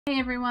Hey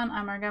everyone,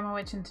 I'm Argama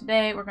Witch, and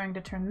today we're going to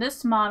turn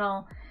this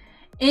model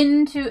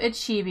into a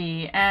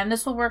chibi, and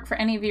this will work for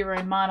any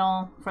Vroid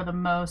model for the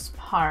most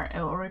part.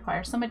 It will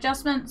require some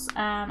adjustments,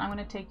 and I'm going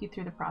to take you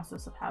through the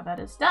process of how that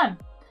is done.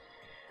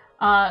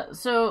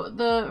 So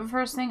the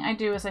first thing I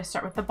do is I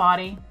start with the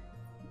body,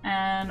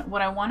 and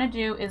what I want to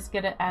do is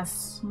get it as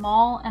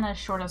small and as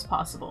short as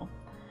possible.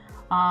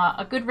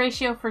 A good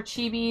ratio for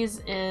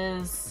chibis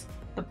is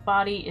the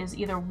body is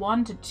either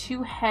 1 to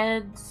 2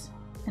 heads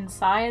in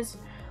size,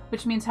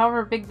 which means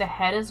however big the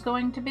head is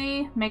going to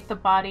be, make the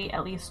body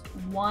at least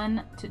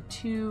 1 to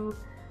 2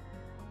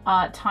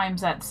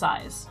 times that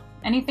size.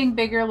 Anything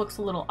bigger looks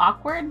a little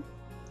awkward.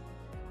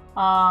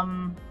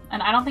 And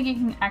I don't think you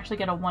can actually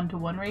get a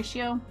 1-to-1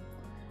 ratio.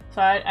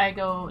 So I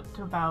go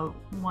to about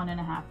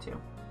 1.5,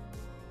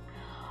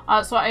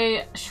 2. So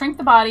I shrink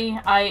the body,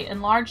 I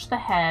enlarge the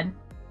head.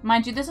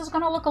 Mind you, this is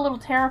going to look a little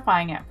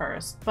terrifying at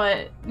first,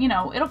 but you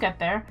know, it'll get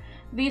there.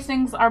 These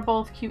things are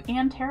both cute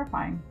and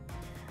terrifying.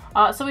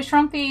 So we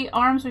shrunk the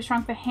arms, we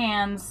shrunk the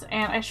hands,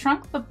 and I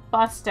shrunk the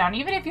bust down.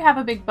 Even if you have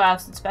a big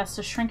bust, it's best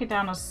to shrink it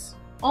down as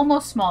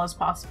almost small as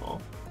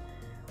possible.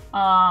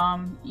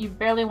 You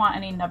barely want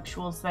any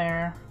nuptials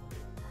there.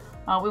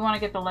 We want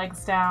to get the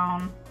legs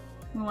down.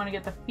 We want to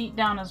get the feet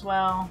down as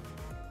well.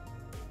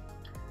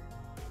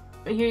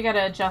 But here you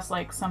gotta adjust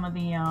like some of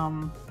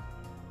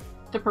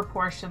the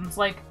proportions.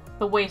 Like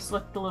the waist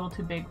looked a little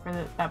too big for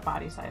that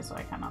body size, so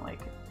I kind of like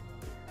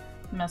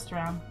messed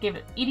around. Gave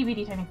it itty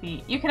bitty tiny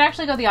feet. You can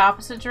actually go the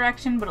opposite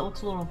direction, but it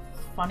looks a little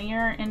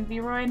funnier in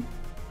Vroid.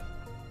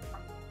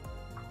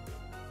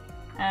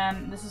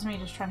 And this is me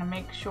just trying to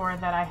make sure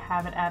that I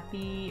have it at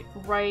the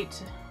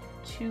right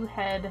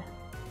 2-head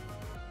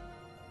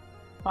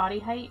body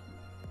height.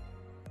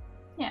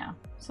 Yeah,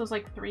 so it's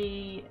like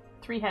three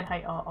head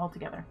height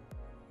altogether.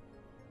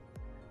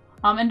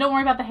 And don't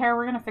worry about the hair,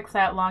 we're gonna fix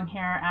that long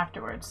hair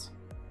afterwards.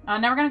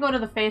 Now we're going to go to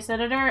the face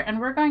editor, and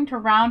we're going to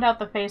round out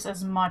the face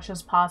as much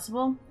as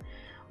possible.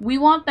 We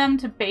want them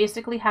to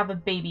basically have a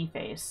baby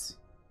face.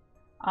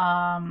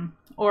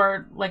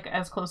 Or like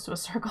as close to a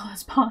circle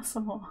as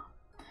possible.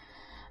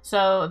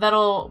 So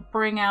that'll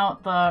bring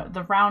out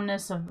the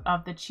roundness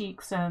of the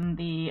cheeks and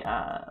the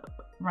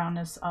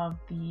roundness of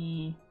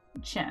the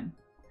chin.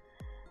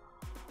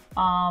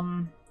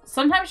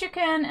 Sometimes you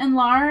can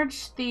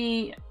enlarge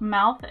the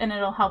mouth and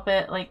it'll help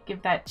it like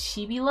give that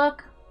chibi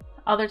look.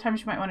 Other times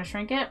you might want to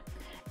shrink it.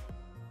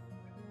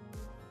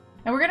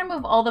 And we're going to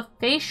move all the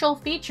facial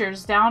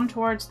features down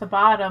towards the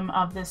bottom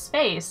of this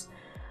face.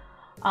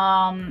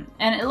 And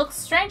it looks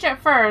strange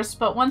at first,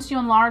 but once you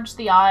enlarge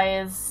the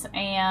eyes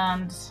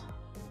and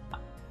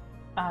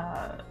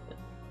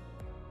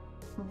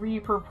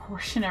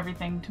reproportion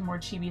everything to more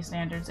chibi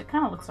standards, it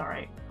kind of looks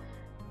alright.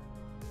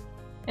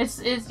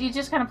 You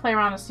just kind of play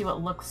around to see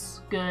what looks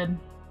good.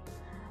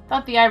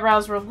 Thought the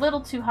eyebrows were a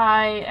little too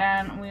high,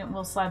 and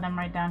we'll slide them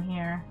right down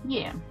here.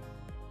 Yeah.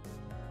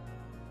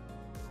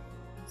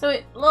 So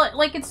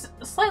it's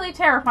slightly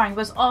terrifying,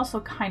 but it's also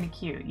kind of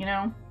cute, you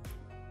know?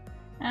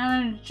 And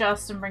I'm gonna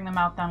adjust and bring the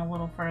mouth down a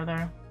little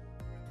further.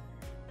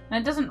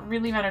 And it doesn't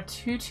really matter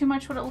too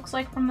much what it looks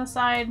like from the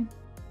side,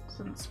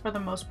 since for the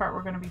most part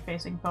we're gonna be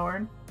facing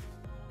forward.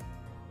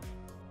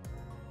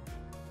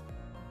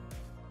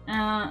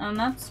 And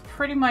that's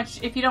pretty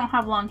much, if you don't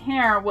have long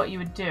hair, what you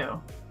would do.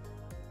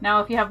 Now,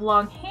 if you have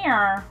long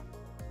hair,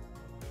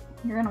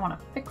 you're going to want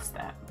to fix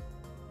that.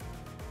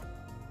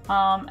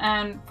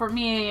 And for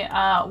me,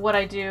 what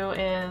I do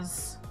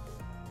is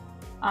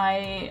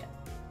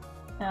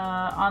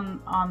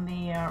on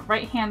the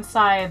right-hand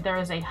side, there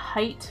is a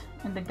height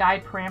in the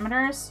guide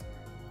parameters,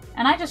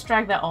 and I just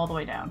drag that all the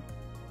way down.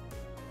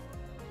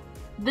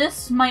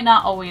 This might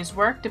not always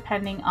work,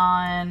 depending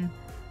on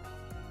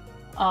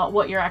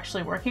what you're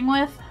actually working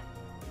with.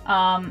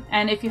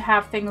 And if you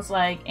have things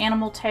like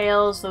animal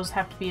tails, those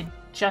have to be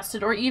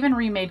adjusted or even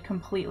remade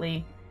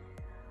completely.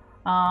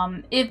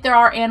 If there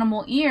are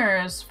animal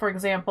ears, for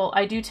example,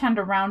 I do tend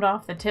to round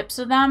off the tips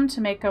of them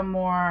to make them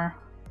more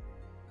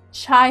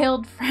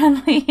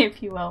child-friendly,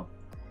 if you will.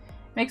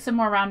 Makes them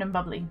more round and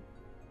bubbly.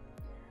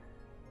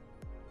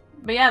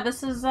 But yeah,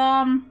 this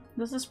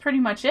is pretty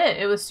much it.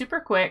 It was super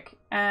quick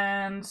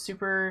and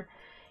super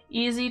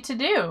easy to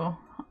do.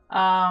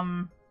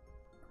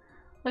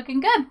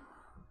 Looking good.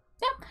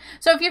 Yeah.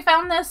 So if you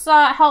found this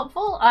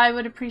helpful, I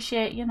would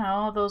appreciate, you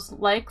know, those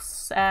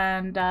likes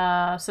and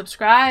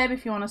subscribe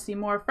if you want to see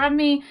more from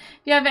me. If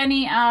you have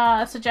any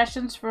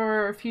suggestions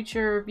for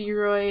future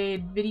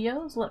Vroid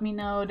videos, let me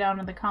know down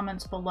in the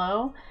comments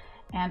below.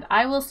 And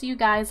I will see you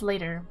guys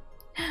later.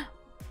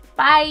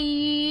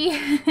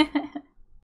 Bye!